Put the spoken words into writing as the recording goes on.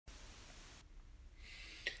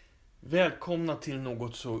Välkomna till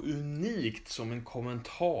något så unikt som en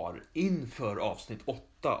kommentar inför avsnitt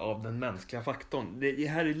 8 av den mänskliga faktorn. Det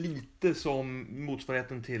här är lite som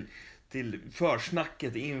motsvarigheten till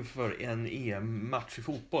försnacket inför en EM-match i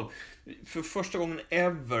fotboll. För första gången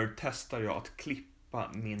ever testar jag att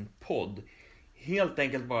klippa min podd. Helt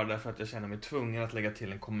enkelt bara därför att jag känner mig tvungen att lägga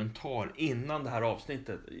till en kommentar innan det här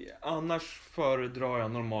avsnittet. Annars föredrar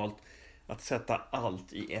jag normalt att sätta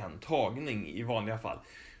allt i en tagning i vanliga fall.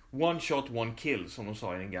 One shot, one kill, som de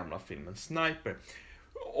sa i den gamla filmen Sniper.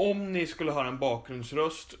 Om ni skulle höra en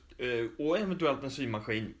bakgrundsröst och eventuellt en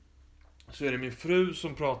symaskin, så är det min fru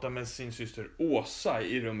som pratar med sin syster Åsa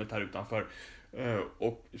i rummet här utanför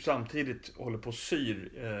och samtidigt håller på att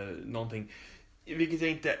syr någonting, vilket jag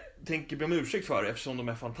inte tänker be om ursäkt för eftersom de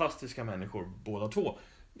är fantastiska människor båda två.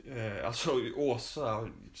 Alltså Åsa,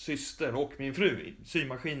 syster och min fru.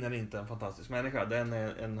 Symaskinen är inte en fantastisk människa, den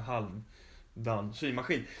är en halvdan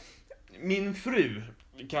symaskin. Min fru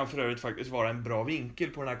kan för övrigt faktiskt vara en bra vinkel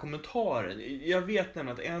på den här kommentaren. Jag vet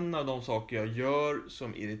nämligen att en av de saker jag gör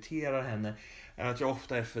som irriterar henne är att jag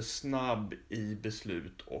ofta är för snabb i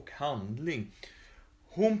beslut och handling.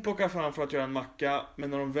 Hon plockar fram för att göra en macka, men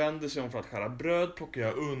när de vänder sig om för att skära bröd plockar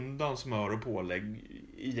jag undan smör och pålägg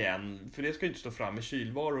igen, för det ska inte stå fram i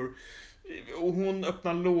kylvaror. Och hon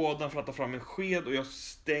öppnar lådan för att ta fram en sked och jag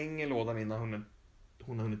stänger lådan innan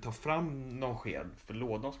hon har hunnit ta fram någon sked, för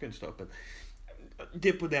lådan ska inte stå öppen. Det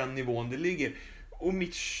är på den nivån det ligger. Och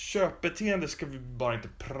mitt köpbeteende ska vi bara inte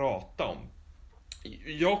prata om.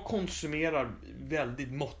 Jag konsumerar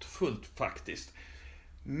väldigt måttfullt faktiskt,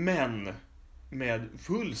 men med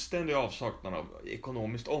fullständig avsaknad av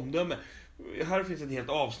ekonomiskt omdöme. Här finns ett helt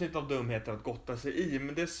avsnitt av dumheter att gotta sig i,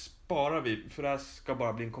 men det sparar vi, för det här ska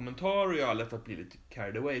bara bli en kommentar och jag har lätt att bli lite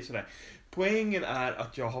carried away sådär. Poängen är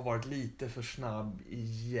att jag har varit lite för snabb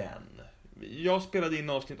igen. Jag spelade in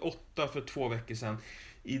avsnitt 8 för 2 veckor sedan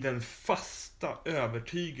i den fasta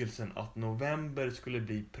övertygelsen att november skulle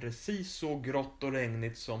bli precis så grått och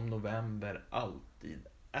regnigt som november alltid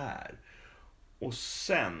är. Och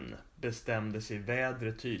sen bestämde sig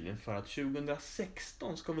vädret tydligen för att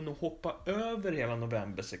 2016 ska vi nog hoppa över hela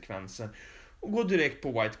novembersekvensen och gå direkt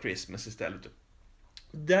på White Christmas istället.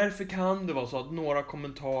 Därför kan det vara så att några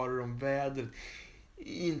kommentarer om vädret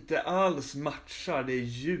inte alls matchar det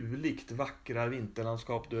juligt vackra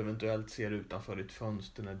vinterlandskap du eventuellt ser utanför ditt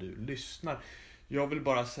fönster när du lyssnar. Jag vill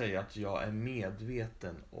bara säga att jag är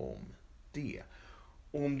medveten om det.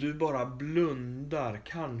 Om du bara blundar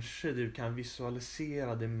kanske du kan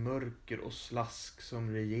visualisera det mörker och slask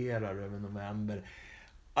som regerar över november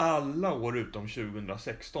alla år utom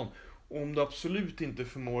 2016. Och om du absolut inte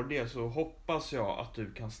förmår det så hoppas jag att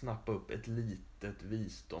du kan snappa upp ett litet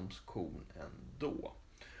visdomskorn ändå.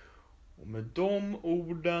 Och med de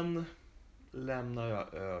orden lämnar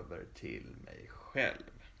jag över till mig själv.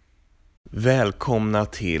 Välkomna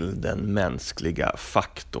till den mänskliga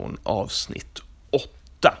faktorn avsnitt 8.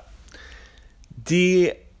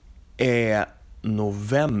 Det är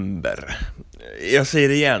november. Jag säger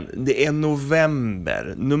det igen, det är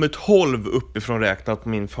november. Nummer 12 uppifrån räknat på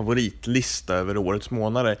min favoritlista över årets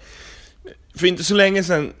månader. För inte så länge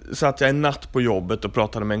sedan satt jag en natt på jobbet och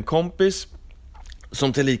pratade med en kompis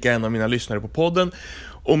som tillika en av mina lyssnare på podden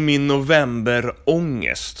om min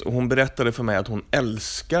novemberångest. Och hon berättade för mig att hon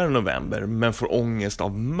älskar november men får ångest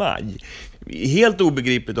av maj. Helt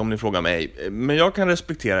obegripligt om ni frågar mig, men jag kan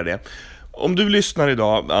respektera det. Om du lyssnar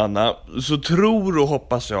idag, Anna, så tror och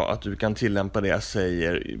hoppas jag att du kan tillämpa det jag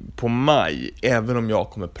säger på maj, även om jag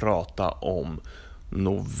kommer prata om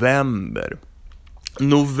november.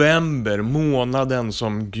 November, månaden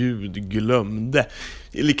som Gud glömde.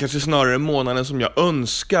 Eller kanske snarare månaden som jag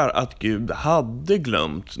önskar att Gud hade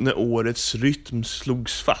glömt när årets rytm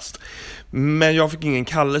slogs fast. Men jag fick ingen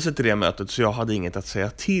kallelse till det mötet så jag hade inget att säga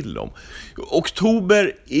till om.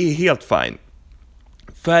 Oktober är helt fine.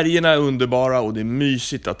 Färgerna är underbara och det är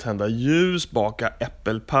mysigt att tända ljus, baka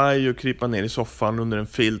äppelpaj och krypa ner i soffan under en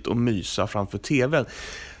filt och mysa framför tvn.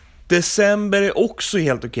 December är också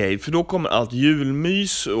helt okej, för då kommer allt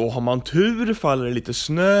julmys och har man tur faller det lite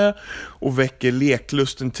snö och väcker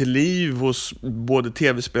leklusten till liv hos både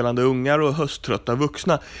tv-spelande ungar och hösttrötta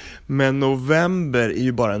vuxna. Men november är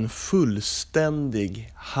ju bara en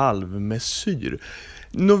fullständig halvmesyr.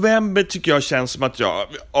 November tycker jag känns som att jag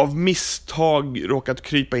av misstag råkat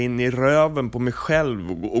krypa in i röven på mig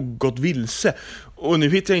själv och gått vilse. Och nu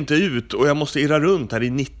hittar jag inte ut och jag måste irra runt här i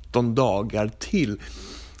 19 dagar till.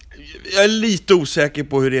 Jag är lite osäker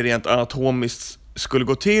på hur det rent anatomiskt skulle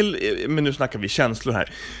gå till, men nu snackar vi känslor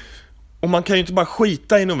här. Och man kan ju inte bara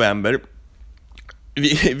skita i november.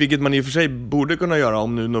 Vilket man i och för sig borde kunna göra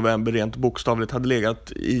om nu november rent bokstavligt hade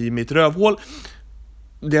legat i mitt rövhål.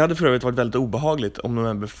 Det hade för övrigt varit väldigt obehagligt om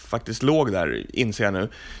november faktiskt låg där, inser jag nu.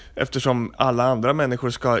 Eftersom alla andra människor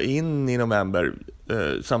ska in i november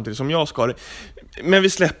samtidigt som jag ska det. Men vi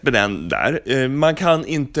släpper den där. Man kan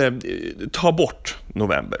inte ta bort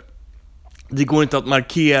november. Det går inte att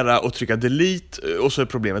markera och trycka delete och så är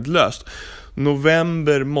problemet löst.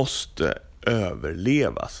 November måste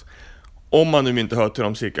överlevas. Om man nu inte hör till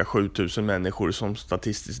de cirka 7000 människor som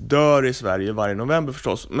statistiskt dör i Sverige varje november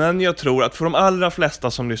förstås. Men jag tror att för de allra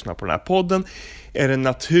flesta som lyssnar på den här podden är den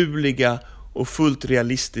naturliga och fullt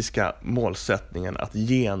realistiska målsättningen att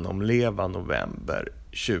genomleva november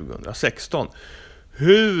 2016.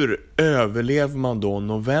 Hur överlever man då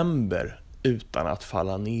november utan att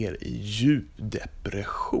falla ner i djup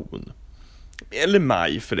depression? Eller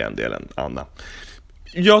maj för den delen, Anna.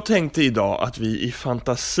 Jag tänkte idag att vi i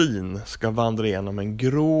fantasin ska vandra igenom en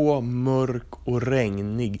grå, mörk och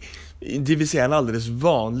regnig, det vill säga en alldeles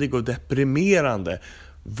vanlig och deprimerande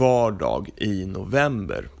vardag i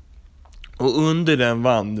november. Och under den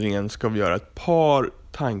vandringen ska vi göra ett par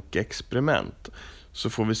tankeexperiment, så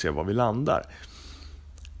får vi se var vi landar.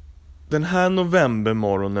 Den här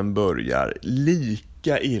novembermorgonen börjar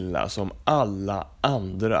lika illa som alla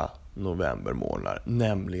andra novembermorgnar,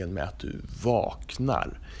 nämligen med att du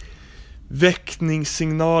vaknar.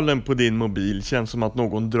 Väckningssignalen på din mobil känns som att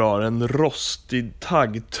någon drar en rostig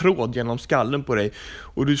taggtråd genom skallen på dig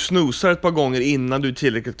och du snosar ett par gånger innan du är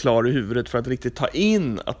tillräckligt klar i huvudet för att riktigt ta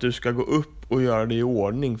in att du ska gå upp och göra dig i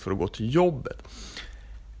ordning för att gå till jobbet.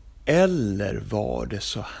 Eller var det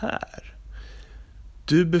så här?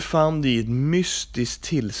 Du befann dig i ett mystiskt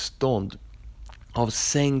tillstånd av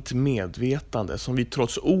sänkt medvetande som vi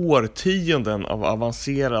trots årtionden av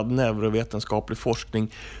avancerad neurovetenskaplig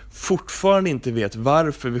forskning fortfarande inte vet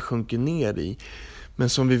varför vi sjunker ner i, men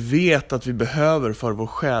som vi vet att vi behöver för vår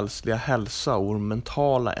själsliga hälsa och vår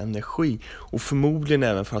mentala energi och förmodligen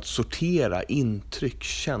även för att sortera intryck,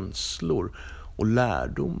 känslor och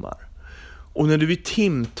lärdomar. Och när du i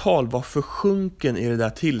timtal var försjunken i det där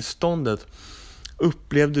tillståndet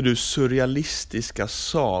upplevde du surrealistiska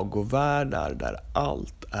sagovärldar där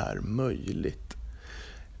allt är möjligt.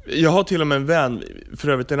 Jag har till och med en vän, för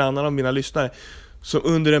övrigt en annan av mina lyssnare, som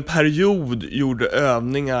under en period gjorde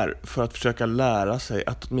övningar för att försöka lära sig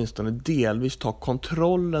att åtminstone delvis ta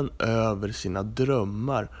kontrollen över sina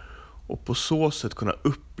drömmar och på så sätt kunna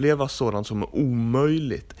uppleva sådant som är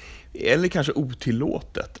omöjligt eller kanske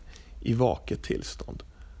otillåtet i vaket tillstånd.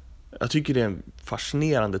 Jag tycker det är en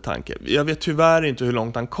fascinerande tanke. Jag vet tyvärr inte hur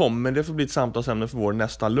långt han kom, men det får bli ett samtalsämne för vår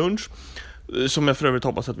nästa lunch, som jag för övrigt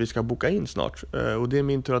hoppas att vi ska boka in snart. Och det är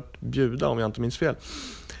min tur att bjuda om jag inte minns fel.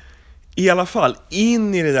 I alla fall,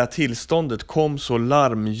 in i det där tillståndet kom så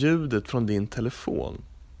larmljudet från din telefon.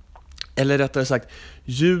 Eller rättare sagt,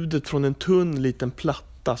 ljudet från en tunn liten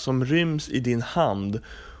platta som ryms i din hand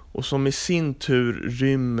och som i sin tur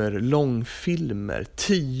rymmer långfilmer,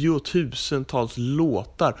 10 000-tals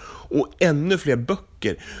låtar och ännu fler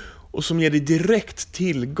böcker, och som ger dig direkt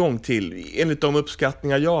tillgång till, enligt de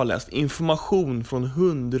uppskattningar jag har läst, information från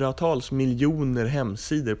hundratals miljoner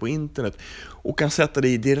hemsidor på internet och kan sätta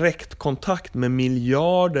dig i direkt kontakt med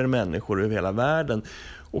miljarder människor över hela världen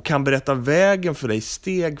och kan berätta vägen för dig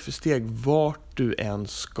steg för steg vart du än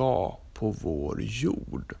ska på vår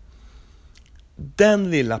jord.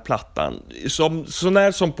 Den lilla plattan, som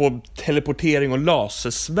sånär som på teleportering och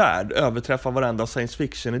lasersvärd överträffar varenda science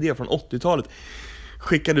fiction-idé från 80-talet,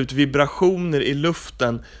 skickade ut vibrationer i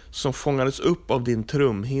luften som fångades upp av din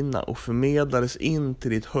trumhinna och förmedlades in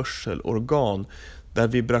till ditt hörselorgan, där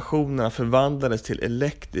vibrationerna förvandlades till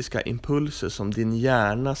elektriska impulser som din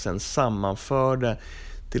hjärna sedan sammanförde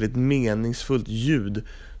till ett meningsfullt ljud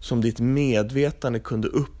som ditt medvetande kunde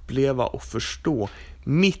uppleva och förstå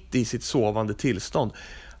mitt i sitt sovande tillstånd,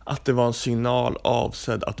 att det var en signal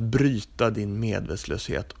avsedd att bryta din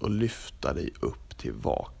medvetslöshet och lyfta dig upp till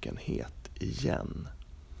vakenhet igen.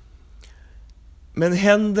 Men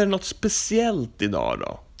händer något speciellt idag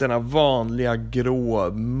då? Denna vanliga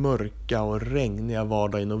grå, mörka och regniga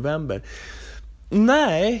vardag i november?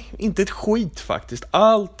 Nej, inte ett skit faktiskt.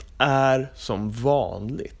 Allt är som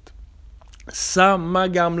vanligt. Samma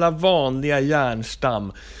gamla vanliga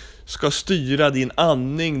hjärnstam ska styra din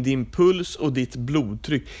andning, din puls och ditt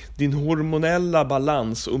blodtryck, din hormonella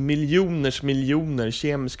balans och miljoner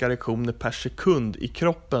kemiska reaktioner per sekund i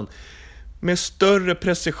kroppen, med större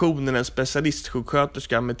precision än en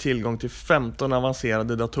specialistsjuksköterska med tillgång till 15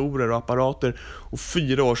 avancerade datorer och apparater och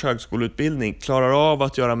 4 års högskoleutbildning klarar av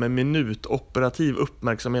att göra med minut operativ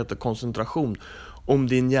uppmärksamhet och koncentration om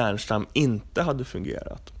din hjärnstam inte hade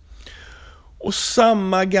fungerat. Och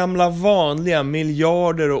samma gamla vanliga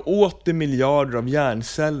miljarder och åter miljarder av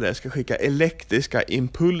hjärnceller ska skicka elektriska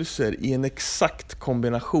impulser i en exakt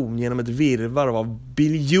kombination genom ett virrvarr av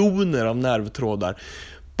biljoner av nervtrådar,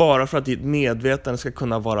 bara för att ditt medvetande ska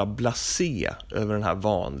kunna vara blasé över den här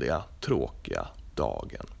vanliga, tråkiga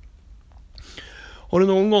dagen. Har du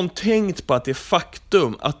någon gång tänkt på att det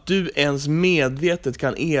faktum att du ens medvetet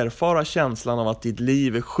kan erfara känslan av att ditt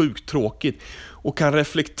liv är sjukt tråkigt och kan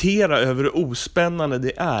reflektera över hur ospännande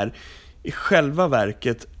det är, i själva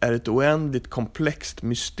verket är ett oändligt komplext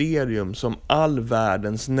mysterium som all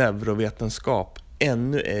världens neurovetenskap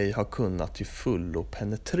ännu ej har kunnat till fullo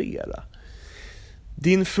penetrera?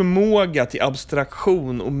 Din förmåga till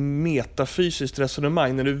abstraktion och metafysiskt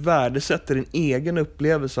resonemang när du värdesätter din egen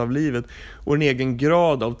upplevelse av livet och din egen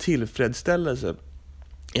grad av tillfredsställelse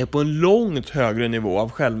är på en långt högre nivå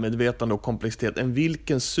av självmedvetande och komplexitet än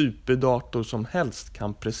vilken superdator som helst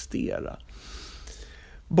kan prestera.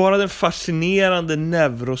 Bara den fascinerande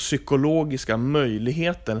neuropsykologiska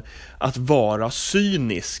möjligheten att vara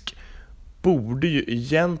cynisk borde ju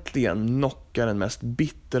egentligen knocka den mest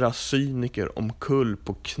bittra cyniker omkull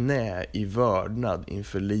på knä i vördnad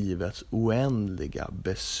inför livets oändliga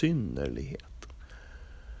besynnerlighet.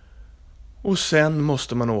 Och sen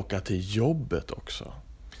måste man åka till jobbet också.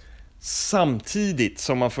 Samtidigt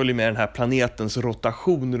som man följer med den här planetens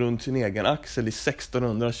rotation runt sin egen axel i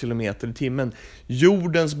 1600 km i timmen,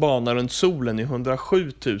 jordens bana runt solen i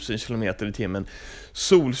 107 000 km i timmen,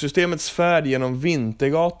 solsystemets färd genom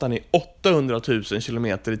Vintergatan i 800 000 km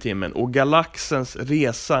i timmen och galaxens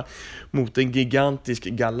resa mot en gigantisk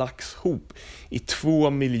galaxhop i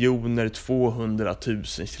 2 200 000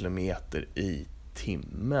 km i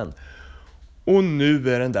timmen. Och nu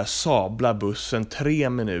är den där sabla bussen 3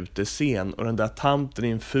 minuter sen och den där tanten i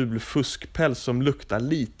en ful fuskpäls som luktar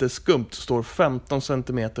lite skumt står 15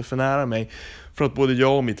 centimeter för nära mig för att både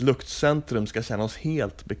jag och mitt luktcentrum ska känna oss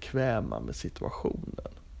helt bekväma med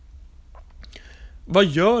situationen. Vad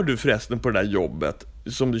gör du förresten på det där jobbet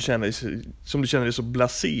som du känner dig så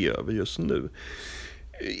blasé över just nu?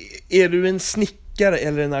 Är du en snickare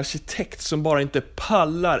eller en arkitekt som bara inte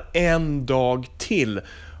pallar en dag till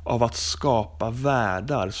av att skapa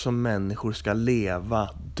världar som människor ska leva,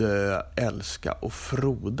 dö, älska och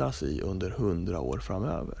frodas i under 100 år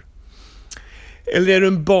framöver? Eller är du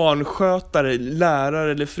en barnskötare,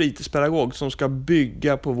 lärare eller fritidspedagog som ska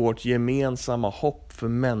bygga på vårt gemensamma hopp för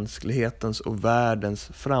mänsklighetens och världens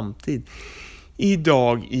framtid?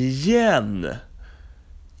 Idag igen.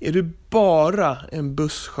 Är du bara en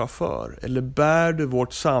busschaufför eller bär du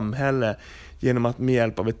vårt samhälle genom att med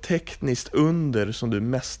hjälp av ett tekniskt under som du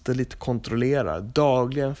mästerligt kontrollerar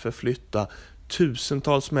dagligen förflytta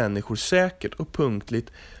tusentals människor säkert och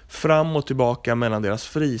punktligt fram och tillbaka mellan deras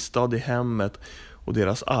fristad i hemmet och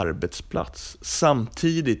deras arbetsplats,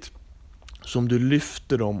 samtidigt som du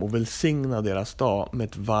lyfter dem och välsignar deras dag med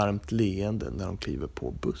ett varmt leende när de kliver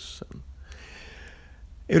på bussen?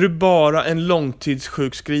 Är du bara en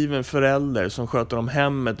långtidssjukskriven förälder som sköter om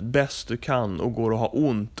hemmet bäst du kan och går och har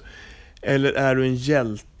ont? Eller är du en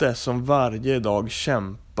hjälte som varje dag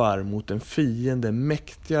kämpar mot en fiende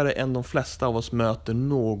mäktigare än de flesta av oss möter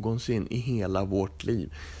någonsin i hela vårt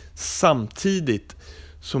liv, samtidigt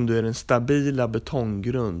som du är den stabila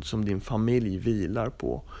betonggrund som din familj vilar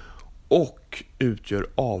på och utgör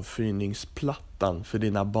avfyrningsplattan för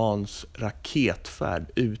dina barns raketfärd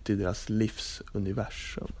ut i deras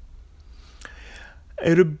livsuniversum?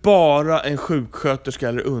 Är du bara en sjuksköterska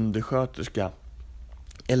eller undersköterska?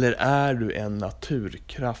 Eller är du en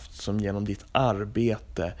naturkraft som genom ditt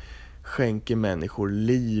arbete skänker människor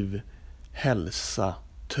liv, hälsa,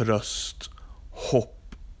 tröst,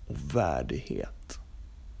 hopp och värdighet?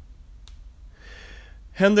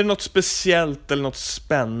 Händer något speciellt eller något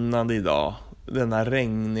spännande idag? Denna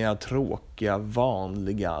regniga, tråkiga,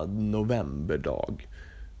 vanliga novemberdag.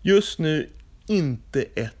 Just nu inte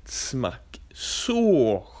ett smack.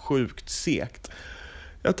 Så sjukt segt.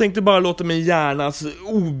 Jag tänkte bara låta min hjärnas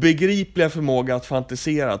obegripliga förmåga att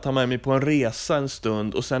fantisera ta med mig på en resa en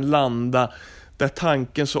stund och sen landa där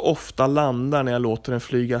tanken så ofta landar när jag låter den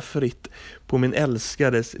flyga fritt på min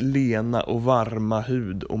älskades lena och varma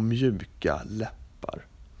hud och mjuka läppar.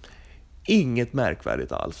 Inget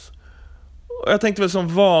märkvärdigt alls. Och jag tänkte väl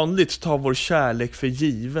som vanligt ta vår kärlek för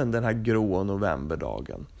given den här grå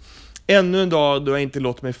novemberdagen. Ännu en dag då jag inte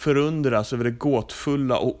låter mig förundras över det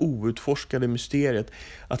gåtfulla och outforskade mysteriet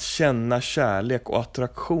att känna kärlek och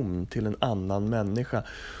attraktion till en annan människa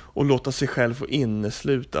och låta sig själv få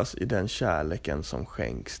inneslutas i den kärleken som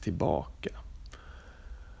skänks tillbaka.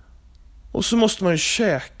 Och så måste man ju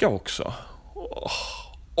käka också.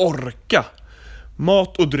 Orka!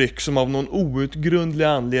 Mat och dryck som av någon outgrundlig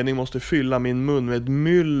anledning måste fylla min mun med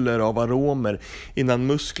myller av aromer innan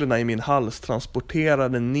musklerna i min hals transporterar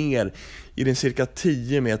den ner i den cirka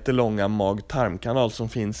 10 meter långa mag-tarmkanal som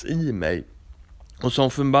finns i mig och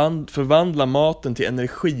som förvandlar maten till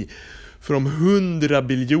energi för de 100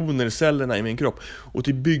 biljoner cellerna i min kropp och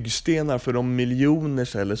till byggstenar för de miljoner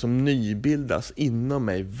celler som nybildas inom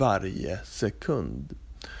mig varje sekund.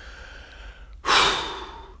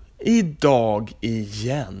 Idag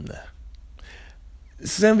igen.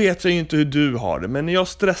 Sen vet jag ju inte hur du har det, men när jag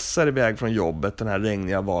stressar iväg från jobbet den här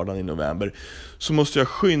regniga vardagen i november så måste jag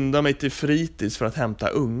skynda mig till fritids för att hämta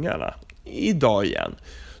ungarna. Idag igen.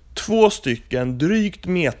 2 stycken drygt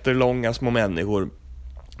meterlånga små människor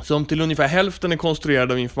som till ungefär hälften är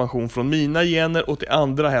konstruerade av information från mina gener och till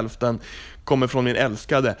andra hälften kommer från min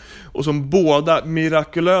älskade och som båda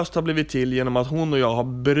mirakulöst har blivit till genom att hon och jag har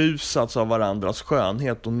berusats av varandras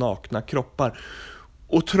skönhet och nakna kroppar.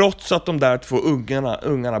 Och trots att de där 2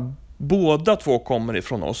 ungarna båda 2 kommer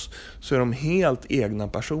ifrån oss så är de helt egna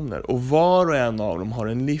personer och var och en av dem har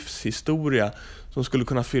en livshistoria som skulle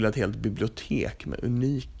kunna fylla ett helt bibliotek med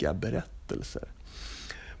unika berättelser.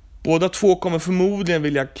 Båda 2 kommer förmodligen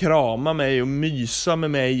vilja krama mig och mysa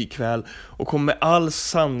med mig ikväll och kommer med all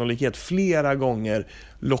sannolikhet flera gånger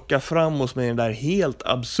locka fram oss med den där helt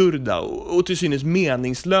absurda och till synes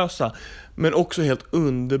meningslösa men också helt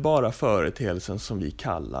underbara företeelsen som vi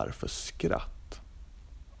kallar för skratt.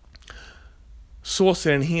 Så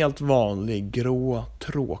ser en helt vanlig, grå,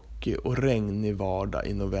 tråkig och regnig vardag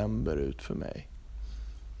i november ut för mig.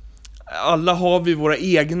 Alla har vi våra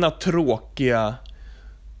egna tråkiga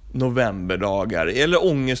novemberdagar eller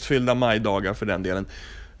ångestfyllda majdagar för den delen.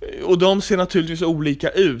 Och de ser naturligtvis olika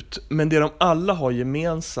ut, men det de alla har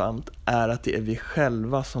gemensamt är att det är vi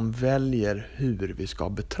själva som väljer hur vi ska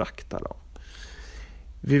betrakta dem.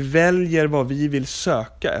 Vi väljer vad vi vill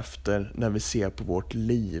söka efter när vi ser på vårt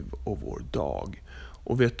liv och vår dag.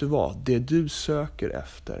 Och vet du vad? Det du söker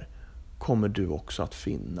efter kommer du också att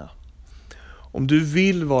finna. Om du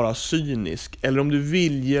vill vara cynisk eller om du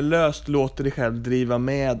viljelöst låter dig själv driva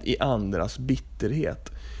med i andras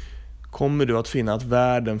bitterhet kommer du att finna att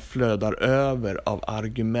världen flödar över av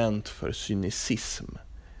argument för cynicism.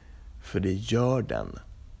 För det gör den.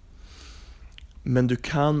 Men du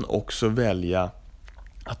kan också välja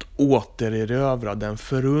att återerövra den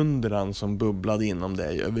förundran som bubblade inom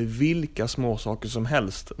dig över vilka småsaker som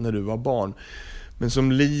helst när du var barn, men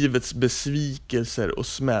som livets besvikelser och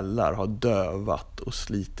smällar har dövat och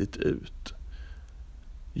slitit ut.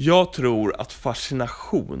 Jag tror att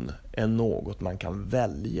fascination är något man kan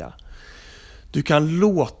välja. Du kan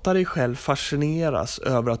låta dig själv fascineras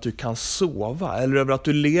över att du kan sova eller över att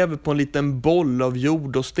du lever på en liten boll av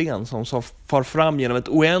jord och sten som far fram genom ett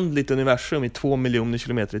oändligt universum i 2 miljoner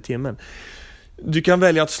kilometer i timmen. Du kan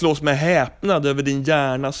välja att slås med häpnad över din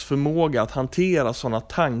hjärnas förmåga att hantera sådana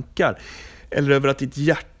tankar eller över att ditt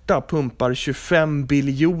hjärta pumpar 25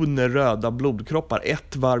 biljoner röda blodkroppar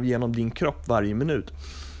ett varv genom din kropp varje minut.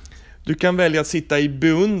 Du kan välja att sitta i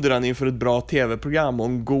beundran inför ett bra tv-program och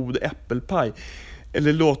en god äppelpaj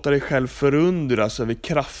eller låta dig själv förundras över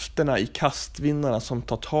krafterna i kastvindarna som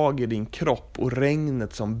tar tag i din kropp och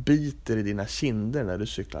regnet som biter i dina kinder när du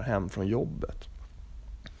cyklar hem från jobbet.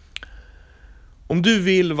 Om du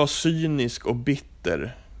vill vara cynisk och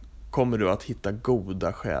bitter kommer du att hitta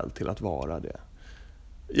goda skäl till att vara det.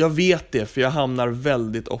 Jag vet det för jag hamnar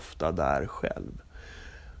väldigt ofta där själv.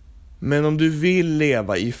 Men om du vill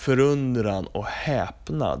leva i förundran och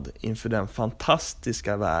häpnad inför den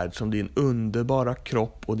fantastiska värld som din underbara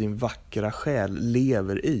kropp och din vackra själ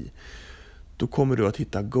lever i, då kommer du att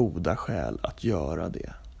hitta goda skäl att göra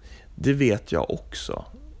det. Det vet jag också,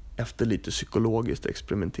 efter lite psykologiskt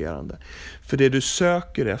experimenterande. För det du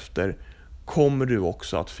söker efter kommer du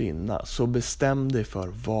också att finna, så bestäm dig för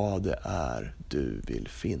vad det är du vill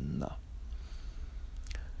finna.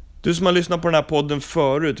 Du som har lyssnat på den här podden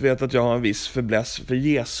förut vet att jag har en viss fäbless för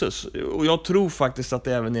Jesus. Och jag tror faktiskt att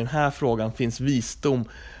det även i den här frågan finns visdom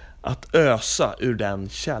att ösa ur den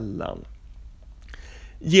källan.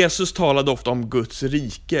 Jesus talade ofta om Guds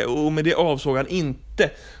rike och med det avsåg han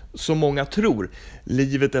inte, som många tror,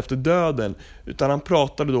 livet efter döden, utan han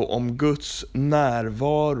pratade då om Guds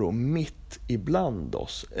närvaro mitt ibland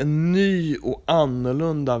oss. En ny och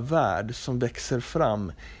annorlunda värld som växer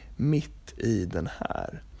fram mitt i den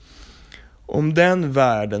här. Om den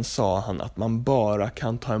världen sa han att man bara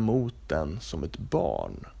kan ta emot den som ett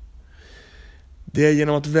barn. Det är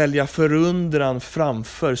genom att välja förundran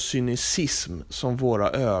framför cynicism som våra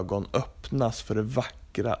ögon öppnas för det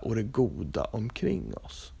vackra och det goda omkring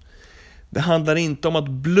oss. Det handlar inte om att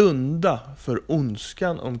blunda för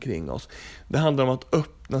ondskan omkring oss. Det handlar om att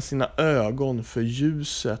öppna sina ögon för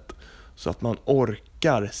ljuset så att man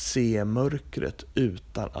orkar se mörkret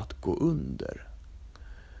utan att gå under.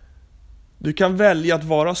 Du kan välja att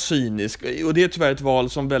vara cynisk, och det är tyvärr ett val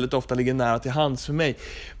som väldigt ofta ligger nära till hands för mig.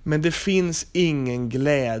 Men det finns ingen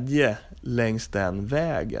glädje längs den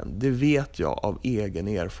vägen. Det vet jag av egen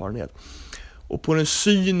erfarenhet. Och på den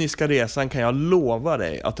cyniska resan kan jag lova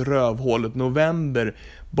dig att rövhålet november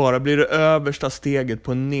bara blir det översta steget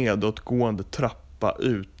på en nedåtgående trappa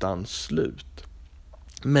utan slut.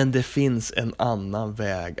 Men det finns en annan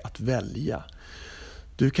väg att välja.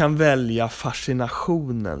 Du kan välja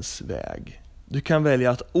fascinationens väg. Du kan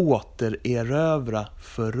välja att återerövra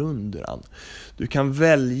förundran. Du kan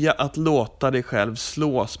välja att låta dig själv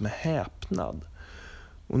slås med häpnad.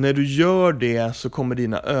 Och när du gör det så kommer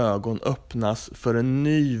dina ögon öppnas för en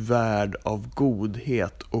ny värld av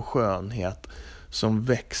godhet och skönhet som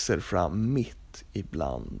växer fram mitt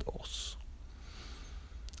ibland oss.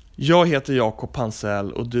 Jag heter Jakob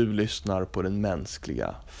Pansell och du lyssnar på Den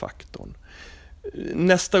mänskliga faktorn.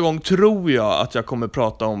 Nästa gång tror jag att jag kommer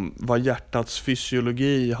prata om vad hjärtats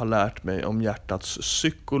fysiologi har lärt mig om hjärtats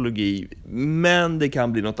psykologi. Men det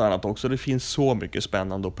kan bli något annat också. Det finns så mycket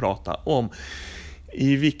spännande att prata om.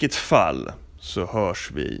 I vilket fall så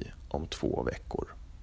hörs vi om 2 veckor.